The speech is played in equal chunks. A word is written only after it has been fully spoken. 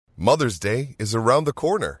Mother's Day is around the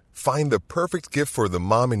corner. Find the perfect gift for the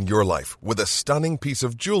mom in your life with a stunning piece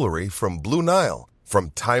of jewelry from Blue Nile.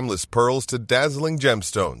 From timeless pearls to dazzling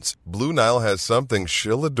gemstones, Blue Nile has something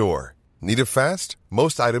she'll adore. Need it fast?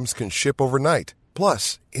 Most items can ship overnight.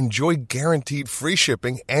 Plus, enjoy guaranteed free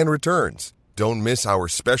shipping and returns. Don't miss our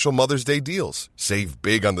special Mother's Day deals. Save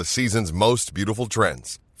big on the season's most beautiful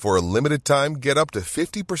trends. For a limited time, get up to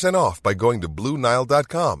 50% off by going to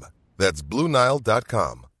BlueNile.com. That's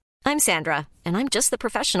BlueNile.com. I'm Sandra, and I'm just the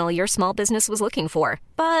professional your small business was looking for.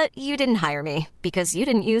 But you didn't hire me because you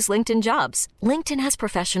didn't use LinkedIn Jobs. LinkedIn has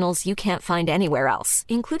professionals you can't find anywhere else,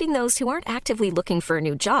 including those who aren't actively looking for a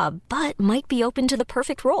new job, but might be open to the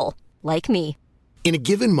perfect role, like me. In a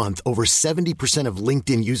given month, over 70% of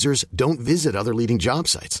LinkedIn users don't visit other leading job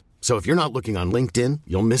sites. So if you're not looking on LinkedIn,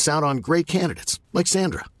 you'll miss out on great candidates like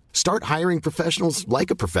Sandra. Start hiring professionals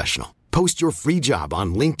like a professional. Post your free job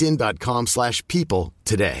on linkedin.com/people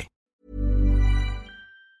today.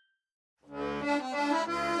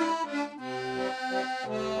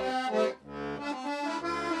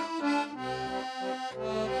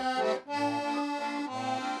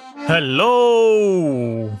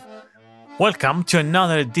 Hello! Welcome to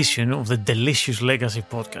another edition of the Delicious Legacy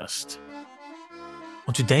podcast.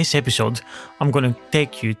 On today's episode, I'm going to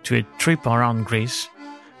take you to a trip around Greece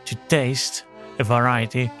to taste a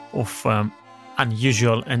variety of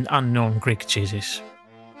unusual and unknown Greek cheeses.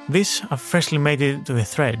 This I've freshly made it to a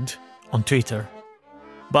thread on Twitter,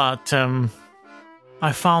 but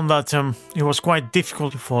I found that it was quite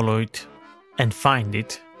difficult to follow it and find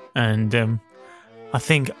it, and I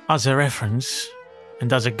think as a reference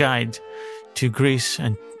and as a guide to Greece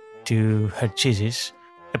and to her cheeses,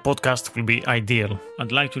 a podcast will be ideal.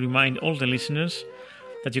 I'd like to remind all the listeners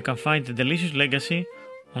that you can find The Delicious Legacy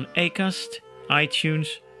on Acast,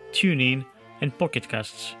 iTunes, TuneIn and Pocket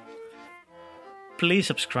Casts. Please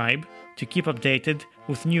subscribe to keep updated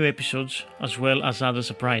with new episodes as well as other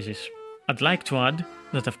surprises. I'd like to add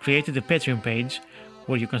that I've created a Patreon page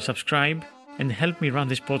where you can subscribe and help me run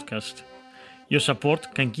this podcast. Your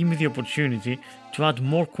support can give me the opportunity to add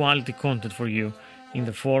more quality content for you in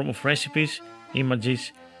the form of recipes,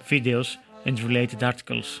 images, videos, and related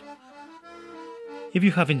articles. If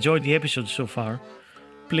you have enjoyed the episode so far,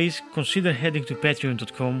 please consider heading to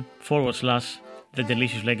patreon.com/The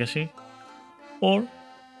Delicious Legacy or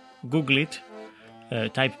Google it,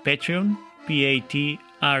 type Patreon,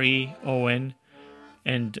 Patreon,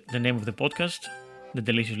 and the name of the podcast, The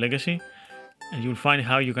Delicious Legacy, and you'll find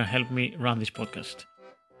how you can help me run this podcast.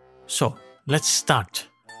 So, let's start.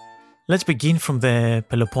 Let's begin from the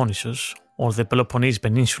Peloponnesus, or the Peloponnese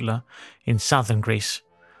Peninsula in southern Greece,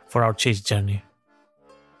 for our cheese journey.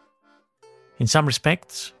 In some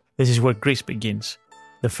respects, this is where Greece begins.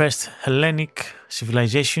 The first Hellenic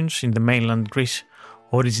civilizations in the mainland Greece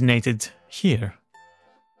originated here.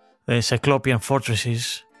 The Cyclopean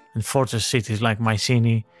fortresses and fortress cities like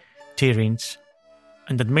Mycenae, Tiryns,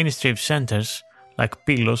 and administrative centers like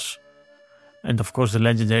Pylos, and of course the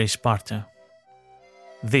legendary Sparta.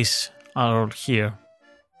 These are all here.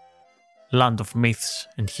 Land of myths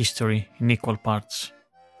and history in equal parts.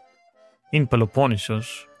 In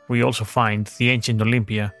Peloponnesus, we also find the ancient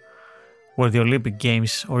Olympia, where the Olympic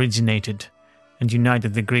Games originated and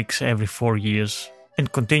united the Greeks every 4 years,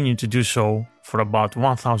 and continue to do so for about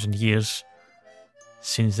 1,000 years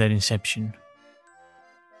since their inception.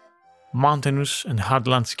 Mountainous and hard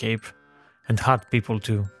landscape, and hard people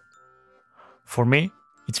too. For me,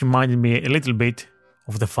 it reminded me a little bit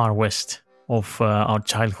of the Far West, of our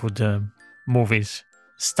childhood movies.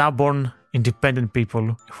 Stubborn, independent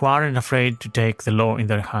people who aren't afraid to take the law in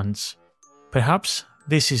their hands. Perhaps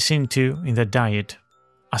this is seen too in their diet.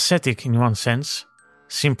 Ascetic in one sense,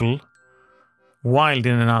 simple, wild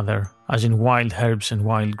in another, as in wild herbs and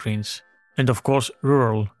wild greens, and of course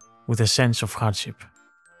rural, with a sense of hardship.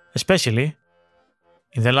 Especially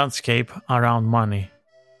in the landscape around money.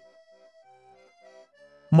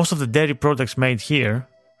 Most of the dairy products made here,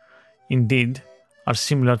 indeed, are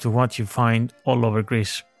similar to what you find all over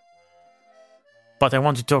Greece. But I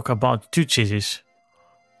want to talk about two cheeses,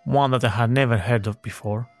 one that I had never heard of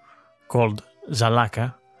before, called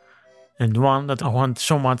Zalaka, and one that I want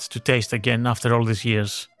so much to taste again after all these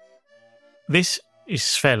years. This is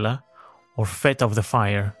Sphela, or Feta of the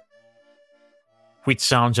Fire, which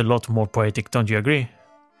sounds a lot more poetic, don't you agree?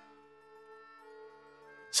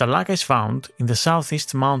 Zalaka is found in the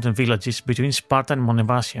southeast mountain villages between Sparta and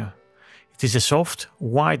Monevasia. It is a soft,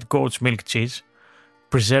 white goat's milk cheese,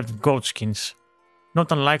 preserved with goat skins,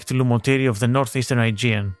 not unlike the Lumotiri of the northeastern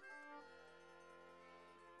Aegean.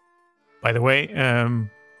 By the way,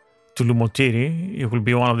 to Lumotiri, it will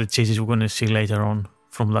be one of the cheeses we're going to see later on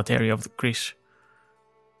from that area of Greece.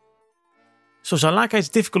 So Salaka is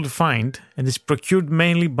difficult to find and is procured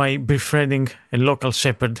mainly by befriending a local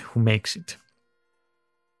shepherd who makes it.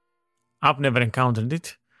 I've never encountered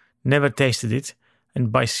it, never tasted it,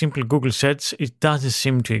 and by simple Google search it doesn't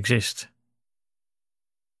seem to exist.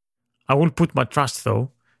 I will put my trust,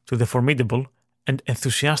 though, to the formidable and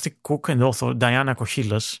enthusiastic cook and author Diana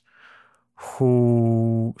Kochilas,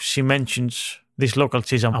 who she mentions this local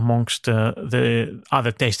cheese amongst the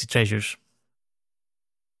other tasty treasures.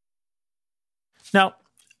 Now,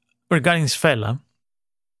 regarding Sphela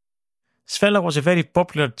was a very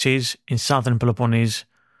popular cheese in southern Peloponnese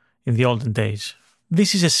in the olden days.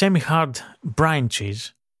 This is a semi-hard brine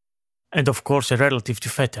cheese, and of course a relative to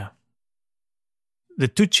feta. The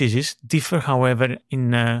two cheeses differ, however,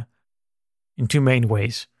 in two main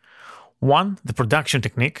ways. One, the production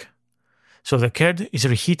technique. So the curd is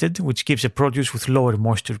reheated, which gives a produce with lower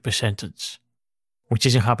moisture percentage, which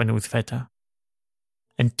isn't happening with feta.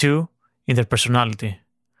 And two, in their personality.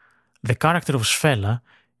 The character of Sphela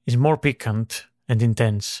is more piquant and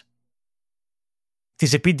intense. It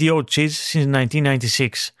is a PDO cheese since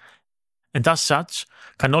 1996, and as such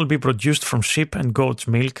can all be produced from sheep and goat's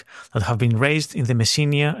milk that have been raised in the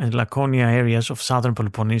Messenia and Laconia areas of southern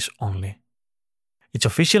Peloponnese only. Its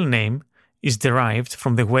official name is derived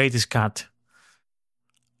from the way it is cut,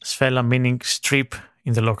 Sphela meaning strip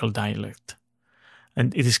in the local dialect,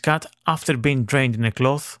 and it is cut after being drained in a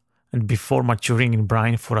cloth and before maturing in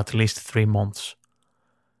brine for at least 3 months.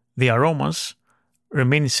 The aromas,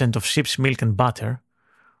 reminiscent of sheep's milk and butter,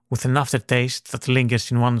 with an aftertaste that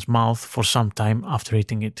lingers in one's mouth for some time after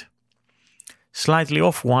eating it. Slightly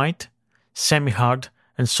off-white, semi-hard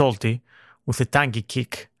and salty, with a tangy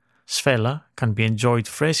kick, Sphela can be enjoyed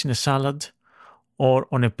fresh in a salad or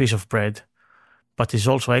on a piece of bread, but is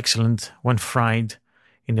also excellent when fried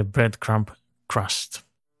in a breadcrumb crust.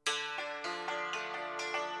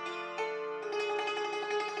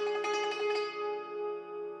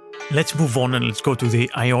 Let's move on and let's go to the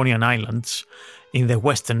Ionian Islands in the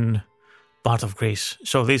western part of Greece.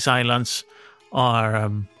 So these islands are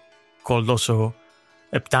called also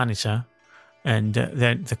Eptanissa, and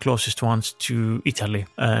they're the closest ones to Italy.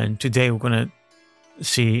 And today we're going to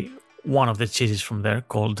see one of the cheeses from there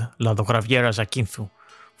called Ladograviera Zakynthou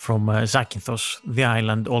from Zakynthos, the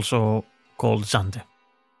island also called Zante.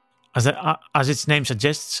 As its name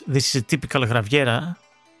suggests, this is a typical Graviera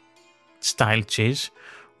style cheese,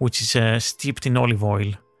 which is steeped in olive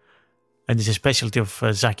oil and is a specialty of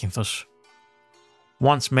Zakynthos.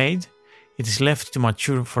 Once made, it is left to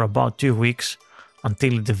mature for about 2 weeks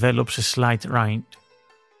until it develops a slight rind.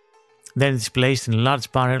 Then it is placed in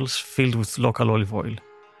large barrels filled with local olive oil.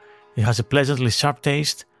 It has a pleasantly sharp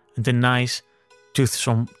taste and a nice,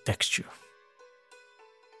 toothsome texture.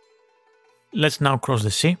 Let's now cross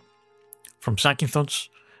the sea from Zakynthos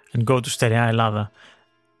and go to Sterea Elada,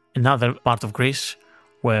 another part of Greece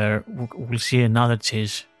where we'll see another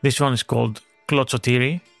cheese. This one is called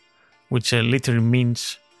Klotsotiri, which literally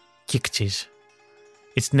means kick cheese.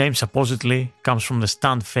 Its name supposedly comes from the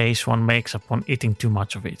stunned face one makes upon eating too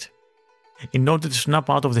much of it. In order to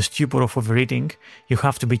snap out of the stupor of overeating, you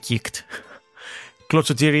have to be kicked.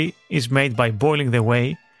 Klotsotiri is made by boiling the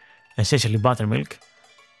whey, essentially buttermilk,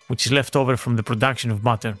 which is left over from the production of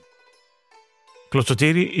butter.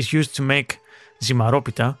 Klotsotiri is used to make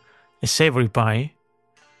zimaropita, a savory pie,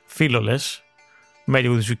 phylloles, made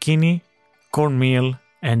with zucchini, cornmeal,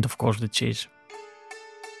 and of course the cheese.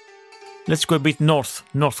 Let's go a bit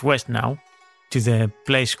northwest now, to the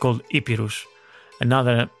place called Epirus,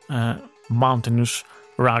 another mountainous,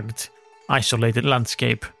 rugged, isolated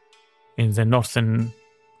landscape in the northern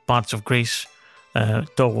parts of Greece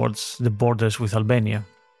towards the borders with Albania.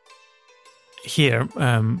 Here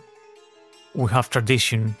we have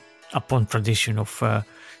tradition upon tradition of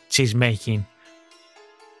cheese making.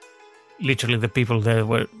 Literally the people there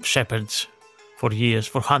were shepherds for years,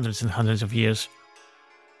 for hundreds and hundreds of years.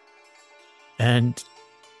 And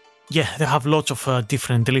yeah, they have lots of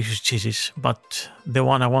different delicious cheeses, but the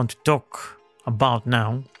one I want to talk about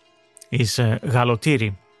now is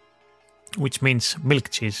galotiri, which means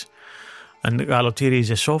milk cheese. And galotiri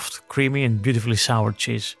is a soft, creamy and beautifully sour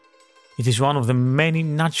cheese. It is one of the many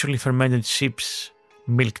naturally fermented sheep's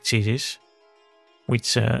milk cheeses,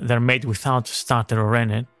 which they're made without starter or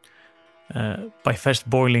rennet, by first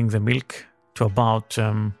boiling the milk to about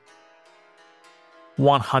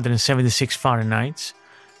 176 Fahrenheit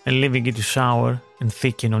and leaving it to sour and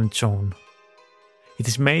thicken on its own. It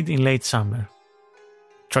is made in late summer.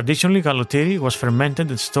 Traditionally, galotiri was fermented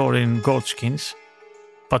and stored in goat skins,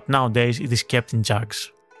 but nowadays it is kept in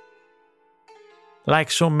jugs.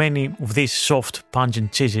 Like so many of these soft,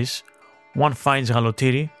 pungent cheeses, one finds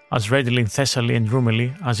galotiri as readily in Thessaly and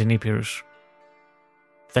Rumeli as in Epirus.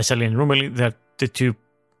 Thessaly and Rumeli, they're the two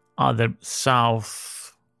other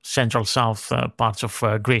central south parts of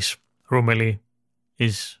Greece. Rumeli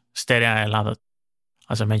is Steria Elada,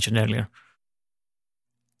 as I mentioned earlier.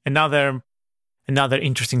 Another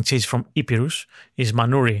interesting cheese from Epirus is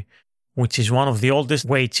Manouri, which is one of the oldest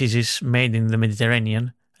whey cheeses made in the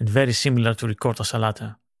Mediterranean and very similar to ricotta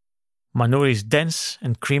salata. Manouri is dense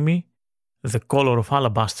and creamy, the color of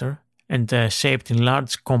alabaster, and shaped in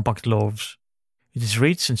large, compact loaves. It is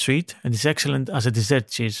rich and sweet and is excellent as a dessert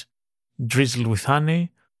cheese, drizzled with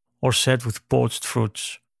honey or served with poached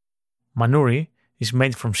fruits. Manouri is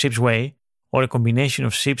made from sheep's whey or a combination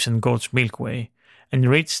of sheep's and goat's milk whey,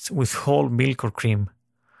 enriched with whole milk or cream.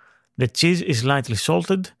 The cheese is lightly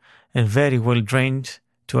salted and very well drained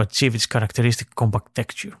to achieve its characteristic compact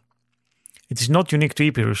texture. It is not unique to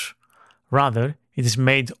Epirus. Rather, it is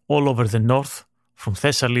made all over the north from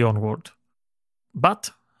Thessaly onward.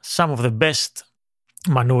 But some of the best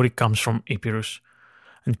Manouri comes from Epirus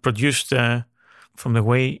and produced from the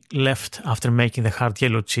whey left after making the hard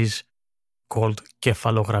yellow cheese called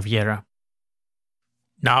Kefalograviera.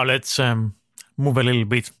 Now let's move a little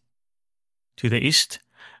bit to the east,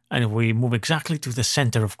 and we move exactly to the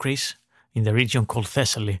center of Greece in the region called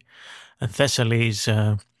Thessaly. And Thessaly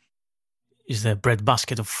is the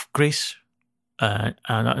breadbasket of Greece, and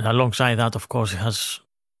alongside that, of course, it has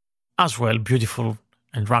as well beautiful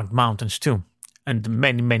and rugged mountains too, and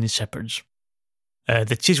many, many shepherds.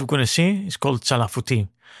 The cheese we're going to see is called Tsalafouti,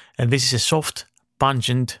 and this is a soft,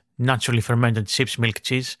 pungent, naturally fermented sheep's milk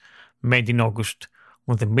cheese made in August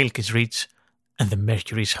when the milk is rich and the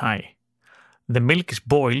mercury is high. The milk is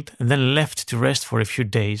boiled and then left to rest for a few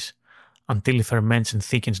days until it ferments and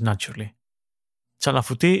thickens naturally.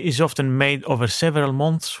 Tsalafouti is often made over several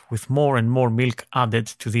months with more and more milk added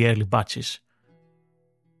to the early batches.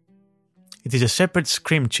 It is a shepherd's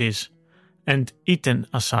cream cheese and eaten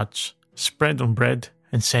as such, spread on bread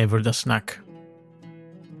and savoured as snack.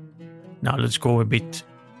 Now let's go a bit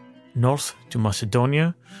north to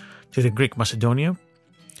Macedonia, to the Greek Macedonia,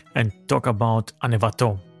 and talk about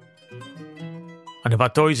anevato.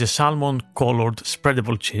 Anevato is a salmon-coloured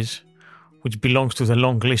spreadable cheese which belongs to the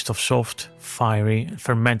long list of soft, fiery, and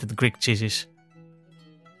fermented Greek cheeses.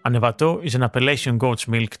 Anevato is an Appalachian goat's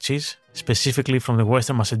milk cheese, specifically from the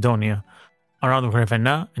Western Macedonia, around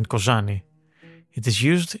Grevena and Kozani. It is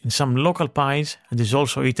used in some local pies and is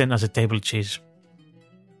also eaten as a table cheese.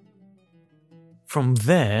 From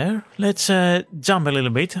there, let's jump a little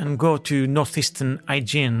bit and go to northeastern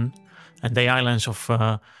Aegean and the islands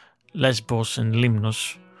of Lesbos and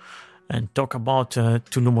Limnos and talk about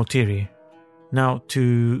Touloumotiri. Now,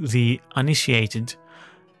 to the uninitiated,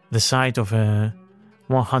 the sight of a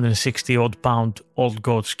 160-odd pound old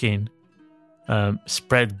goat skin,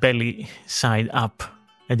 spread belly side up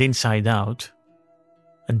and inside out,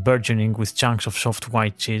 and burgeoning with chunks of soft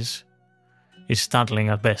white cheese, is startling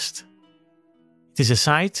at best. It is a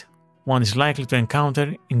sight one is likely to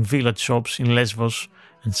encounter in village shops in Lesbos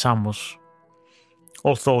and Samos,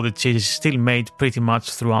 although the cheese is still made pretty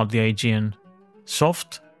much throughout the Aegean.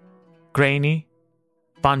 Soft, grainy,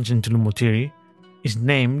 pungent Touloumotiri is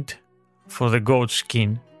named for the goat's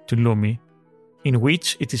skin, Touloumi, in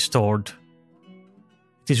which it is stored.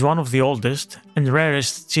 It is one of the oldest and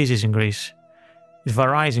rarest cheeses in Greece. It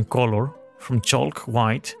varies in color from chalk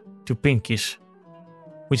white to pinkish,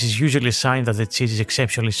 which is usually a sign that the cheese is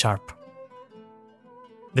exceptionally sharp.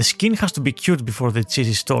 The skin has to be cured before the cheese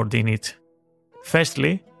is stored in it.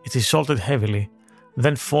 Firstly, it is salted heavily,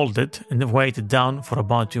 then folded and weighted down for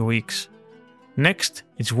about 2 weeks. Next,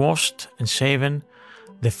 it's washed and shaven,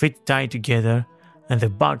 the feet tied together, and the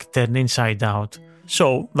bag turned inside out,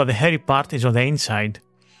 so that the hairy part is on the inside,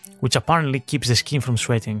 which apparently keeps the skin from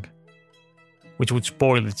sweating, which would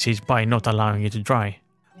spoil the cheese by not allowing it to dry.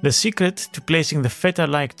 The secret to placing the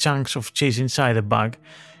feta-like chunks of cheese inside the bag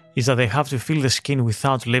is that they have to fill the skin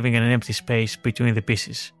without leaving an empty space between the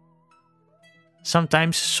pieces.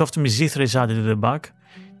 Sometimes soft mizithra is added to the bag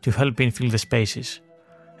to help infill the spaces.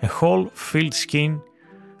 A whole filled skin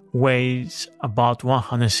weighs about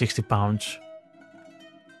 160 pounds.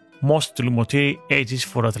 Most Touloumotiri ages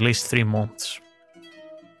for at least 3 months.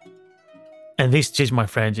 And this cheese, my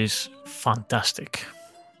friends, is fantastic.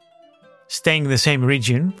 Staying in the same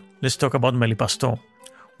region, let's talk about Melipasto,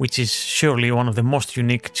 which is surely one of the most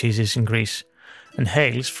unique cheeses in Greece and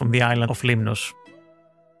hails from the island of Limnos.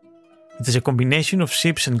 It is a combination of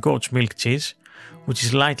sheep's and goat's milk cheese, which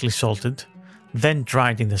is lightly salted, then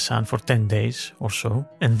dried in the sun for 10 days or so,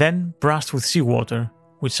 and then brushed with seawater,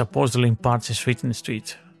 which supposedly imparts a sweetness to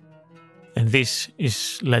it. And this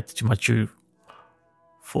is let to mature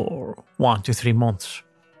for 1 to 3 months.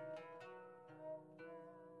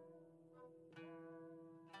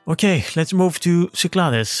 Okay, let's move to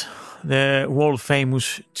Cyclades, the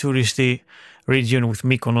world-famous touristy region with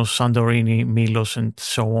Mykonos, Santorini, Milos, and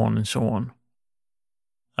so on and so on.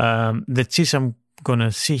 The cheese I'm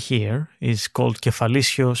gonna see here is called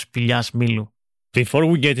Kefalissio Spilias Milou. Before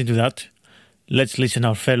we get into that, let's listen to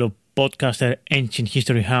our fellow podcaster, Ancient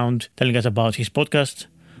History Hound, telling us about his podcast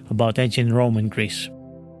about ancient Rome and Greece.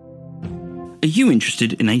 Are you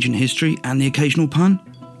interested in ancient history and the occasional pun?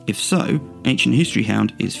 If so, Ancient History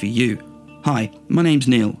Hound is for you. Hi, my name's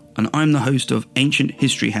Neil, and I'm the host of Ancient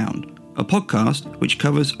History Hound, a podcast which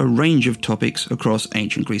covers a range of topics across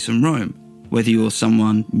ancient Greece and Rome. Whether you're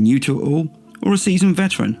someone new to it all or a seasoned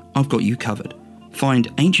veteran, I've got you covered.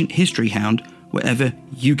 Find Ancient History Hound wherever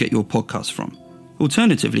you get your podcasts from.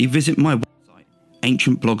 Alternatively, visit my website,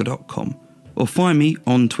 ancientblogger.com, or find me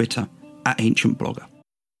on Twitter, @ancientblogger.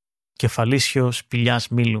 Kefalissio Spilias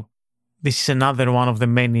Milou. This is another one of the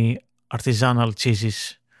many artisanal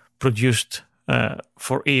cheeses produced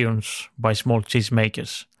for eons by small cheese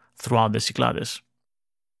makers throughout the Cyclades.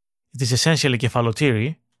 It is essentially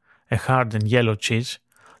kefalotiri, a hard and yellow cheese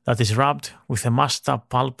that is rubbed with a mashed up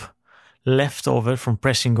pulp left over from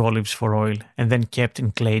pressing olives for oil and then kept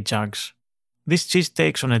in clay jugs. This cheese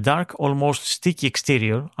takes on a dark, almost sticky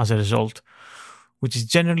exterior as a result, which is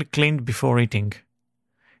generally cleaned before eating.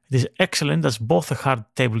 It is excellent as both a hard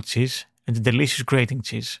table cheese and a delicious grating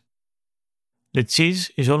cheese. The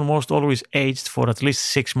cheese is almost always aged for at least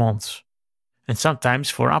 6 months, and sometimes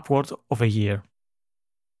for upward of a year.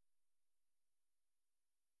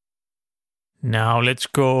 Now let's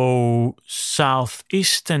go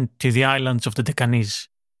southeast and to the islands of the Deccanese.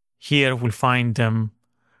 Here we'll find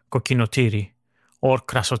Kokkinotiri or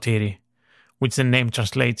Krasotiri, which the name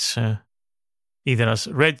translates either as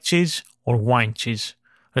red cheese or wine cheese,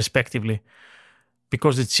 respectively,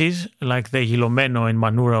 because the cheese, like the Gilomeno and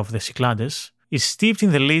Manura of the Cyclades, is steeped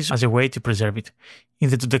in the lees as a way to preserve it. In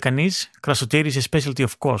the Deccanese, Krasotiri is a specialty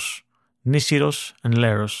of Kos, Nisiros and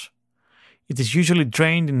Leros. It is usually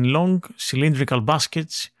drained in long cylindrical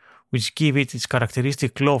baskets which give it its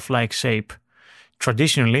characteristic loaf-like shape.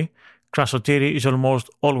 Traditionally, Krasotiri is almost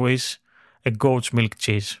always a goat's milk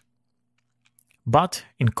cheese. But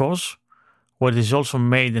in Kos, where it is also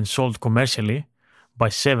made and sold commercially by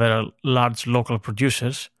several large local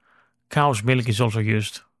producers, cow's milk is also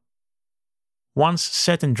used. Once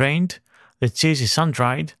set and drained, the cheese is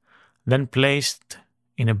sun-dried, then placed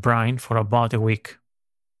in a brine for about a week.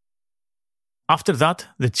 After that,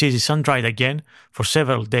 the cheese is sun-dried again for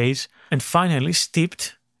several days and finally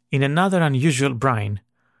steeped in another unusual brine,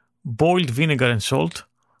 boiled vinegar and salt,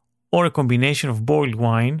 or a combination of boiled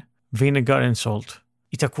wine, vinegar and salt.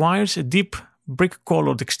 It acquires a deep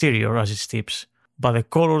brick-colored exterior as it steeps, but the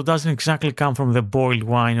color doesn't exactly come from the boiled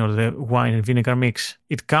wine or the wine and vinegar mix.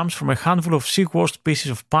 It comes from a handful of sea-washed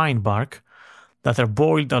pieces of pine bark that are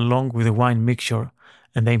boiled along with the wine mixture,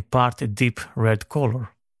 and they impart a deep red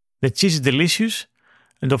color. The cheese is delicious,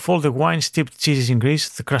 and of all the wine-steeped cheeses in Greece,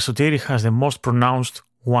 the Krasotiri has the most pronounced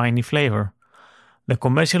winey flavor. The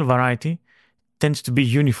commercial variety tends to be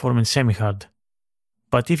uniform and semi-hard.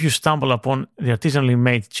 But if you stumble upon the artisanally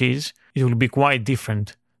made cheese, it will be quite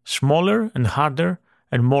different, smaller and harder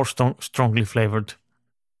and more strongly flavored.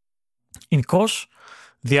 In Kos,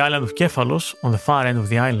 the island of Kefalos, on the far end of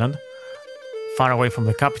the island, far away from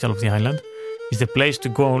the capital of the island, is the place to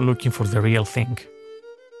go looking for the real thing.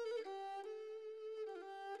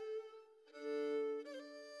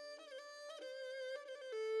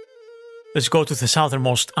 Let's go to the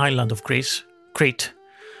southernmost island of Greece, Crete,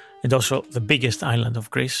 and also the biggest island of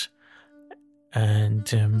Greece,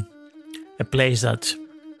 and a place that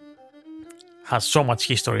has so much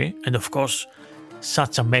history and, of course,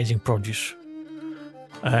 such amazing produce.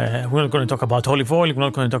 We're not going to talk about olive oil, we're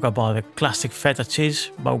not going to talk about the classic feta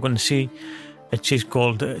cheese, but we're going to see a cheese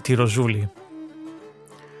called tirozouli.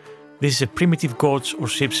 This is a primitive goat's or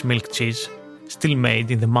sheep's milk cheese, still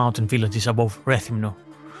made in the mountain villages above Rethymno,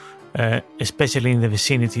 especially in the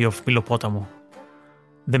vicinity of Milopotamo.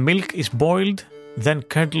 The milk is boiled, then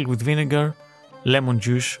curdled with vinegar, lemon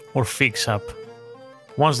juice or fig sap.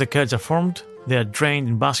 Once the curds are formed, they are drained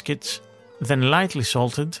in baskets, then lightly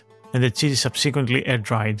salted, and the cheese is subsequently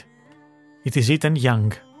air-dried. It is eaten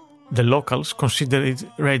young. The locals consider it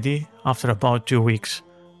ready after about 2 weeks.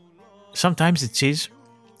 Sometimes the cheese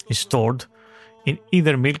is stored in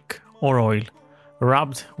either milk or oil,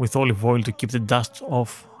 rubbed with olive oil to keep the dust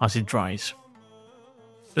off as it dries.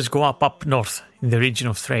 Let's go up north in the region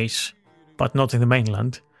of Thrace, but not in the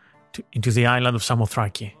mainland, into the island of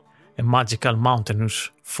Samothraki, a magical mountainous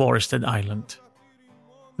forested island.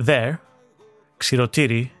 There,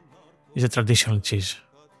 Xyrotiri is a traditional cheese.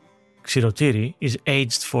 Xyrotiri is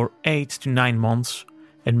aged for 8 to 9 months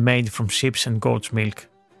and made from sheep's and goat's milk.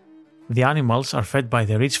 The animals are fed by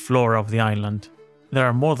the rich flora of the island. There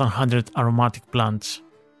are more than 100 aromatic plants,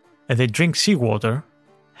 and they drink seawater,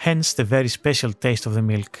 hence the very special taste of the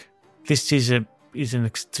milk. This cheese is an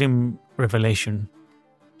extreme revelation.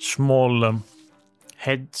 Small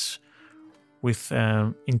heads with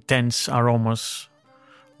intense aromas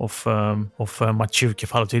of mature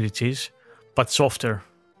Kefalotiri cheese, but softer.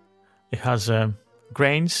 It has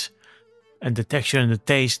grains and the texture and the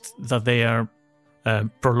taste that they are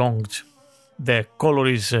prolonged. The color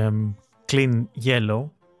is clean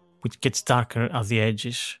yellow, which gets darker at the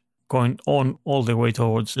edges, going on all the way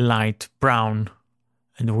towards light brown.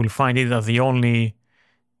 And we'll find it at the only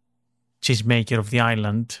cheesemaker of the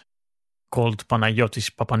island, called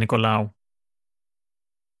Panagiotis Papanikolaou.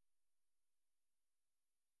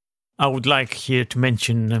 I would like here to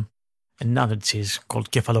mention another cheese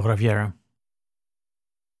called Kefalograviera.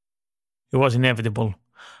 It was inevitable,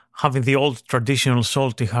 having the old traditional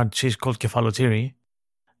salty hard cheese called Kefalotiri,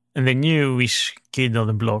 and the newish kid on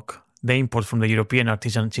the block, the import from the European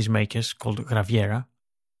artisan cheesemakers called Graviera,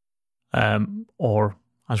 or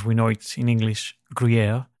as we know it in English,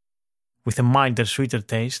 Gruyere, with a milder, sweeter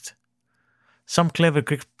taste. Some clever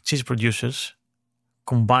Greek cheese producers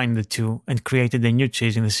combined the two and created a new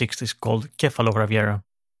cheese in the 60s called Kefalograviera,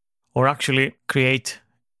 or actually create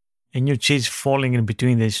a new cheese falling in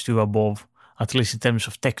between these two above, at least in terms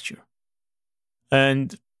of texture.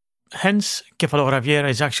 And hence, Kefalograviera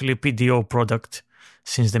is actually a PDO product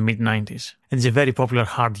since the mid-90s, and it's a very popular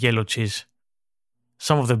hard yellow cheese,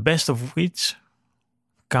 some of the best of which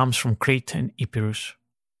comes from Crete and Epirus.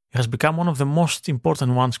 It has become one of the most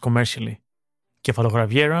important ones commercially.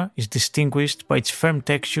 Kefalograviera is distinguished by its firm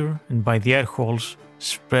texture and by the air holes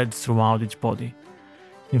spread throughout its body.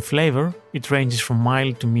 In flavor, it ranges from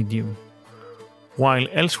mild to medium. While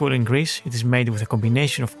elsewhere in Greece it is made with a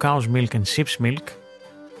combination of cow's milk and sheep's milk,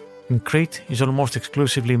 in Crete it is almost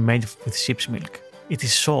exclusively made with sheep's milk. It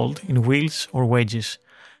is sold in wheels or wedges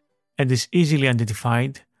and is easily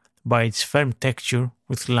identified by its firm texture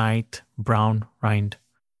with light brown rind.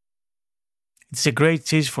 It is a great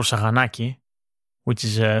cheese for saganaki, which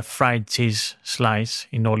is a fried cheese slice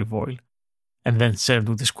in olive oil and then served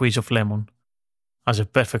with a squeeze of lemon, as a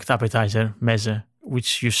perfect appetizer meze,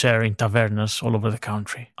 which you share in tavernas all over the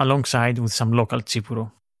country, alongside with some local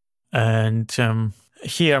tsipuro. And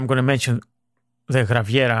here I'm going to mention the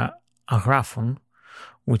Graviera Agraphon,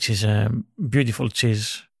 which is a beautiful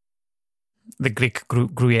cheese, the Greek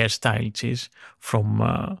Gruyere style cheese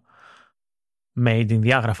from made in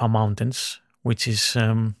the Agrafa Mountains, which is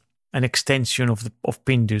an extension of the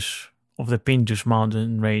Pindus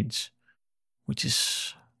mountain range, which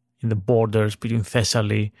is in the borders between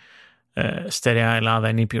Thessaly, Steria Elada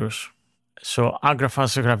and Epirus. So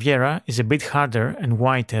Agraphas Graviera is a bit harder and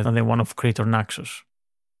whiter than the one of Crete or Naxos.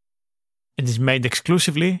 It is made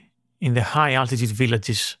exclusively in the high altitude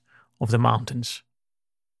villages of the mountains.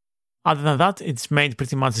 Other than that, it's made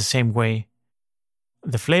pretty much the same way.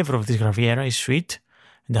 The flavor of this Graviera is sweet,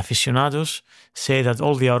 and aficionados say that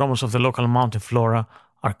all the aromas of the local mountain flora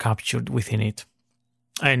are captured within it.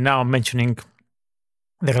 And now I'm mentioning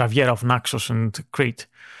the Graviera of Naxos and Crete.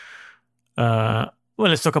 Well,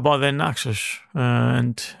 let's talk about the Naxos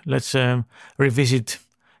and let's revisit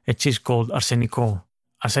a cheese called Arseniko.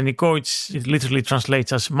 Arseniko, it literally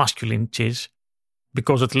translates as masculine cheese,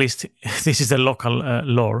 because at least this is the local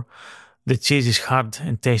lore. The cheese is hard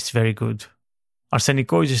and tastes very good.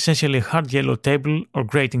 Arseniko is essentially a hard yellow table or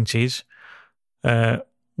grating cheese,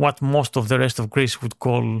 what most of the rest of Greece would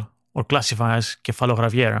call or classify as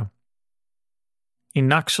Kefalograviera. In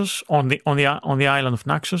Naxos, on the island of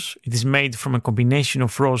Naxos, it is made from a combination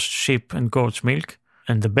of roast sheep and goat's milk,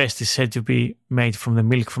 and the best is said to be made from the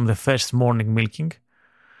milk from the first morning milking,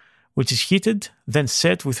 which is heated, then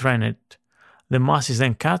set with rennet. The mass is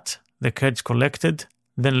then cut, the curds collected,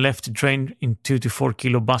 then left to drain in 2 to 4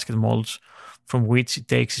 kilo basket molds, from which it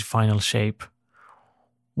takes its final shape.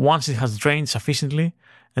 Once it has drained sufficiently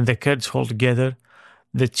and the curds hold together,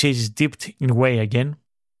 the cheese is dipped in whey again,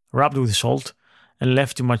 rubbed with salt, and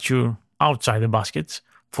left to mature outside the baskets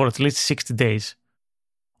for at least 60 days.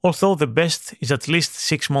 Although the best is at least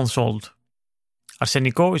 6 months old.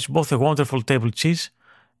 Arseniko is both a wonderful table cheese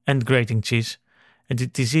and grating cheese, and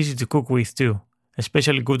it is easy to cook with too,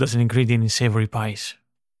 especially good as an ingredient in savory pies.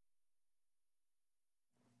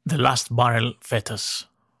 The last barrel fetas.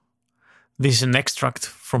 This is an extract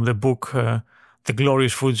from the book The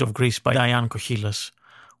Glorious Foods of Greece by Diane Kochilas,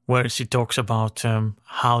 where she talks about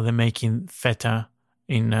how they're making feta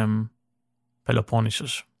in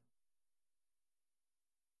Peloponnesus.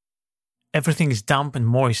 Everything is damp and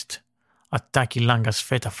moist at Taki Langa's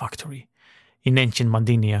feta factory in ancient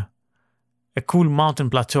Mandinia, a cool mountain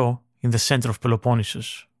plateau in the center of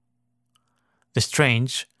Peloponnesus. The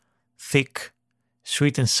strange, thick,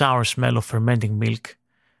 sweet and sour smell of fermenting milk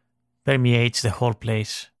permeates the whole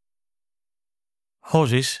place.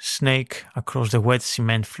 Hoses snake across the wet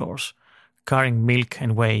cement floors, carrying milk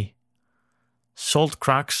and whey. Salt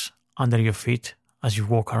cracks under your feet as you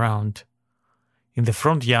walk around. In the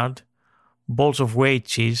front yard, balls of whey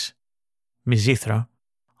cheese, mizithra,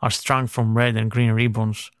 are strung from red and green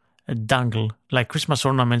ribbons and dangle like Christmas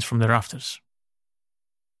ornaments from the rafters.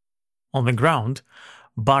 On the ground,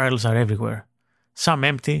 barrels are everywhere, some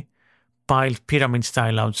empty, piled pyramid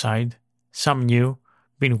style outside, some new,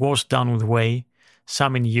 being washed down with whey,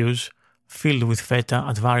 some in use, filled with feta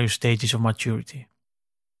at various stages of maturity.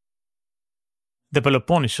 The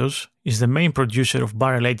Peloponnesus is the main producer of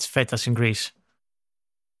barrel-aged fetas in Greece,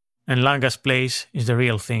 and Langa's place is the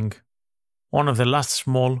real thing, one of the last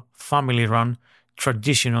small, family-run,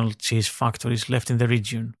 traditional cheese factories left in the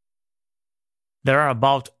region. There are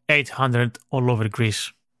about 800 all over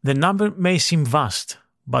Greece. The number may seem vast,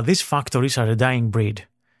 but these factories are a dying breed,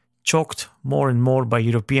 choked more and more by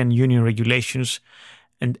European Union regulations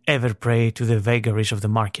and ever prey to the vagaries of the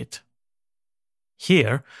market.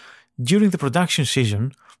 Here, during the production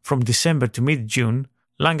season, from December to mid-June,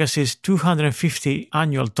 Langas's 250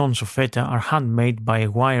 annual tons of feta are handmade by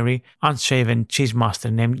a wiry, unshaven cheese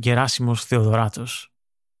master named Gerasimos Theodoratos.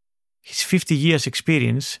 His 50 years'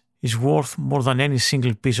 experience is worth more than any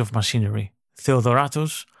single piece of machinery.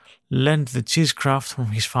 Theodoratos learned the cheese craft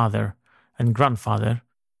from his father and grandfather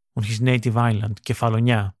on his native island,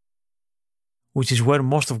 Kefalonia, which is where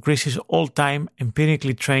most of Greece's all-time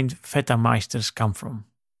empirically trained feta meisters come from.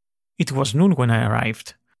 It was noon when I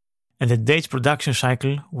arrived, and the day's production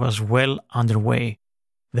cycle was well underway.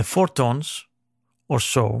 The 4 tons, or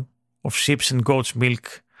so, of sheep's and goat's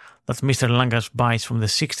milk that Mr. Langas buys from the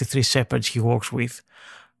 63 shepherds he works with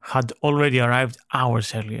had already arrived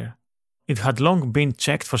hours earlier. It had long been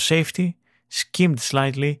checked for safety, skimmed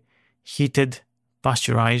slightly, heated,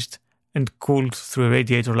 pasteurized, and cooled through a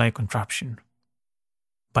radiator-like contraption.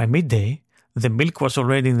 By midday, the milk was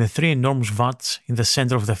already in the 3 enormous vats in the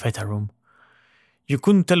center of the feta room. You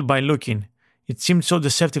couldn't tell by looking, it seemed so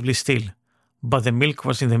deceptively still, but the milk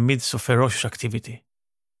was in the midst of ferocious activity.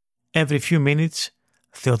 Every few minutes,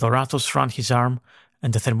 Theodoratos ran his arm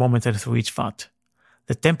and the thermometer through each vat.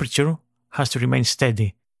 The temperature has to remain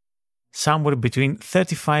steady, somewhere between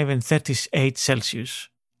 35 and 38 Celsius.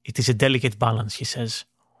 It is a delicate balance, he says.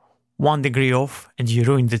 1 degree off and you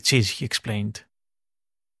ruin the cheese, he explained.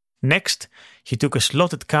 Next, he took a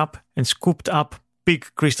slotted cup and scooped up big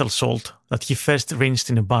crystal salt that he first rinsed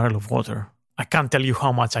in a barrel of water. I can't tell you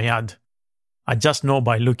how much I add. I just know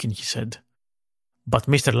by looking, he said. But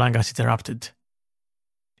Mr. Langas interrupted.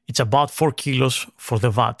 It's about 4 kilos for the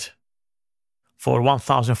vat, for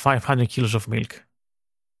 1,500 kilos of milk.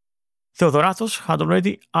 Theodoratos had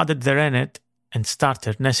already added the rennet and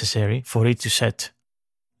starter necessary for it to set.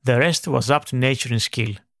 The rest was up to nature and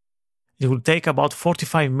skill. It would take about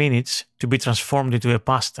 45 minutes to be transformed into a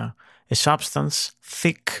pasta, a substance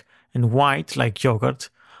thick and white like yogurt,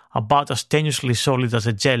 about as tenuously solid as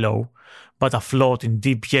a jello, but afloat in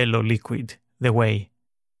deep yellow liquid, the whey.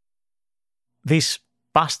 This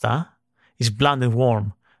pasta is bland and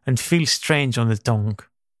warm and feels strange on the tongue.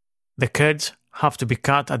 The curds have to be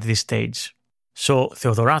cut at this stage. So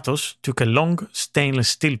Theodoratos took a long stainless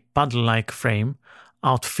steel paddle-like frame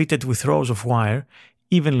outfitted with rows of wire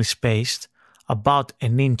evenly spaced, about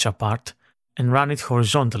an inch apart, and ran it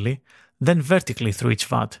horizontally, then vertically through each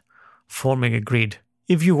vat, forming a grid.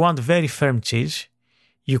 If you want very firm cheese,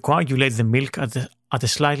 you coagulate the milk at a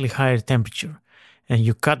slightly higher temperature, and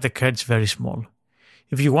you cut the curds very small.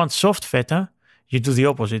 If you want soft feta, you do the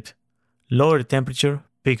opposite. Lower temperature,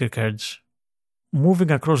 bigger curds.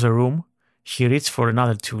 Moving across the room, he reached for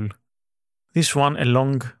another tool. This one a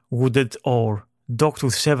long, wooded oar, docked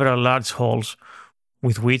with several large holes,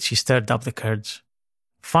 with which he stirred up the curds.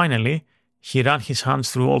 Finally, he ran his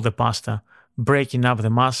hands through all the pasta, breaking up the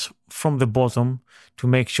mass from the bottom to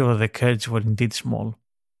make sure that the curds were indeed small.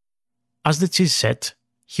 As the cheese set,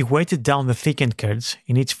 he weighted down the thickened curds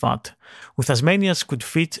in each vat, with as many as could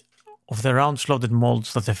fit of the round slotted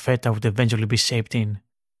molds that the feta would eventually be shaped in.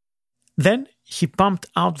 Then he pumped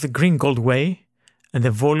out the green gold whey, and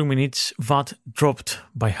the volume in each vat dropped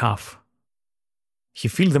by half. He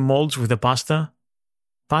filled the molds with the pasta,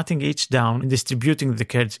 patting each down and distributing the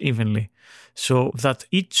curds evenly so that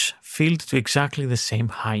each filled to exactly the same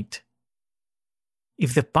height.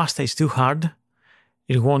 If the pasta is too hard,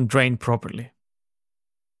 it won't drain properly.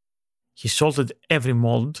 He salted every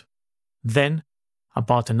mold, then,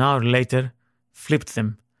 about an hour later, flipped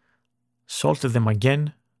them, salted them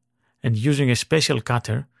again, and using a special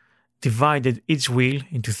cutter, divided each wheel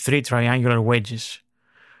into 3 triangular wedges,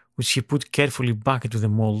 which he put carefully back into the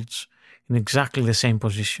molds in exactly the same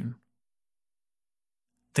position.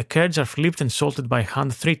 The curds are flipped and salted by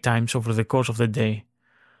hand 3 times over the course of the day.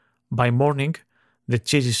 By morning, the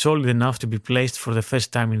cheese is solid enough to be placed for the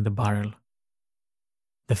first time in the barrel.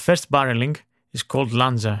 The first barreling is called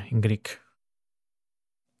lanza in Greek.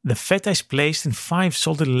 The feta is placed in 5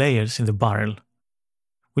 salted layers in the barrel,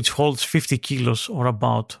 which holds 50 kilos or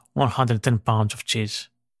about 110 pounds of cheese.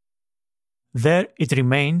 There it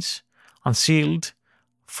remains unsealed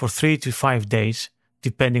for 3 to 5 days,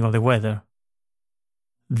 depending on the weather.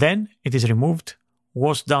 Then it is removed,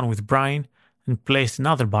 washed down with brine, and placed in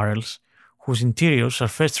other barrels, whose interiors are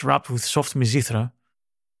first wrapped with soft mizithra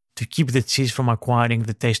to keep the cheese from acquiring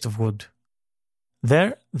the taste of wood.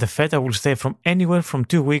 There, the feta will stay from anywhere from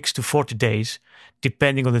 2 weeks to 40 days,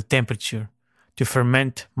 depending on the temperature, to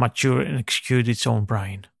ferment, mature, and exude its own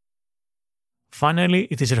brine. Finally,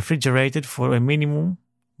 it is refrigerated for a minimum,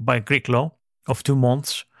 by Greek law, of 2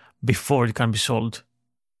 months before it can be sold.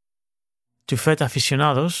 To feta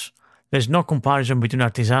aficionados, there is no comparison between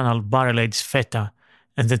artisanal barrel-aged feta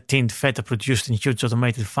and the tinned feta produced in huge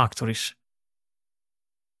automated factories.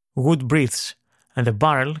 Wood breathes, and the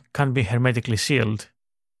barrel can be hermetically sealed.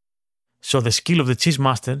 So the skill of the cheese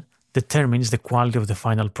master determines the quality of the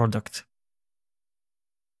final product.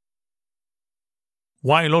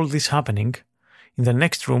 While all this is happening, in the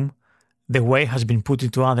next room, the whey has been put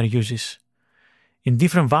into other uses. In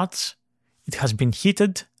different vats, it has been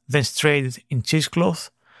heated, then strained in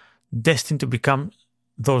cheesecloth, destined to become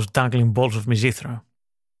those dangling balls of mizithra.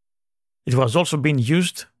 It was also being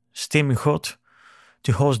used, steaming hot,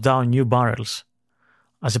 to hose down new barrels,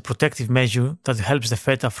 as a protective measure that helps the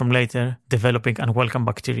feta from later developing unwelcome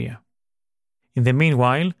bacteria. In the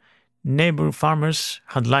meanwhile, neighbor farmers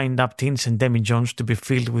had lined up tins and demijohns to be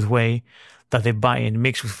filled with whey that they buy and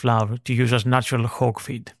mix with flour to use as natural hog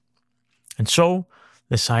feed. And so,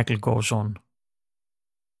 the cycle goes on.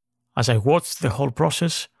 As I watched the whole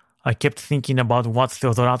process, I kept thinking about what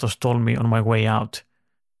Theodoratos told me on my way out.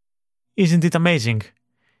 Isn't it amazing?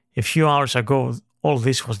 A few hours ago, all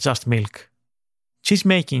this was just milk. Cheese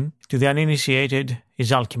making, to the uninitiated,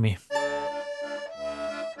 is alchemy.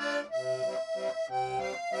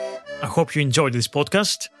 I hope you enjoyed this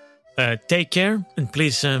podcast. Take care, and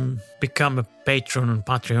please become a patron on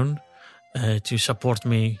Patreon to support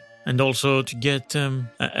me, and also to get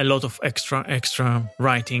a lot of extra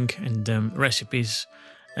writing and recipes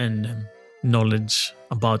and knowledge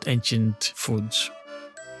about ancient foods.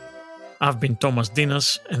 I've been Thomas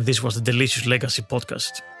Dinas, and this was the Delicious Legacy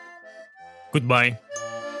Podcast. Goodbye.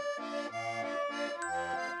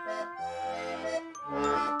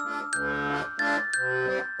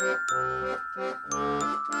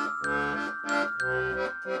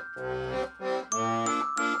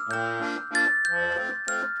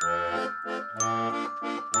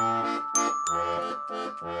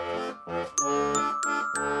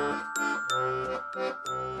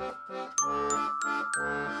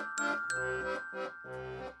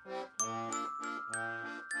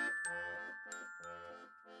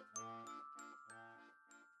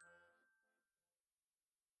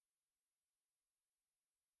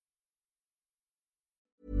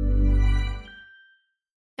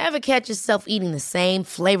 Ever catch yourself eating the same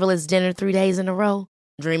flavorless dinner 3 days in a row?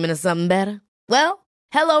 Dreaming of something better? Well,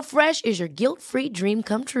 HelloFresh is your guilt-free dream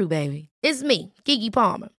come true, baby. It's me, Keke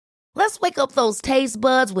Palmer. Let's wake up those taste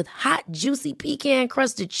buds with hot, juicy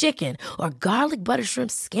pecan-crusted chicken or garlic butter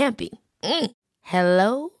shrimp scampi.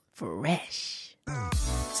 Hello Fresh.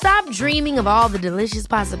 Stop dreaming of all the delicious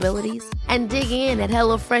possibilities and dig in at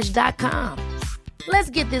HelloFresh.com. Let's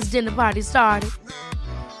get this dinner party started.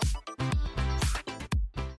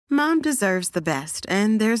 Mom deserves the best,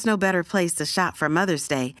 and there's no better place to shop for Mother's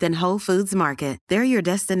Day than Whole Foods Market. They're your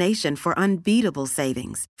destination for unbeatable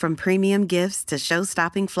savings, from premium gifts to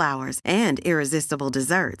show-stopping flowers and irresistible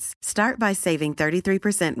desserts. Start by saving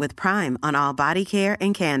 33% with Prime on all body care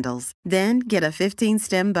and candles. Then get a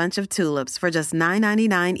 15-stem bunch of tulips for just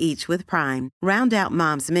 $9.99 each with Prime. Round out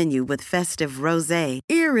Mom's menu with festive rosé,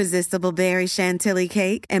 irresistible berry chantilly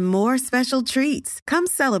cake, and more special treats. Come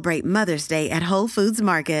celebrate Mother's Day at Whole Foods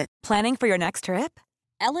Market. Planning for your next trip?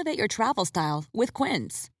 Elevate your travel style with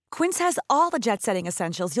Quince. Quince has all the jet-setting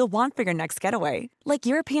essentials you'll want for your next getaway, like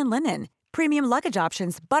European linen, premium luggage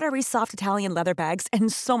options, buttery soft Italian leather bags,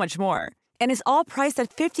 and so much more. And is all priced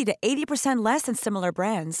at 50 to 80% less than similar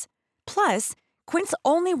brands. Plus, Quince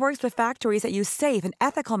only works with factories that use safe and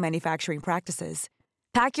ethical manufacturing practices.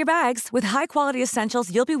 Pack your bags with high-quality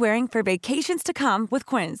essentials you'll be wearing for vacations to come with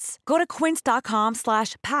Quince. Go to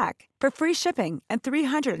quince.com/pack for free shipping and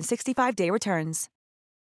 365-day returns.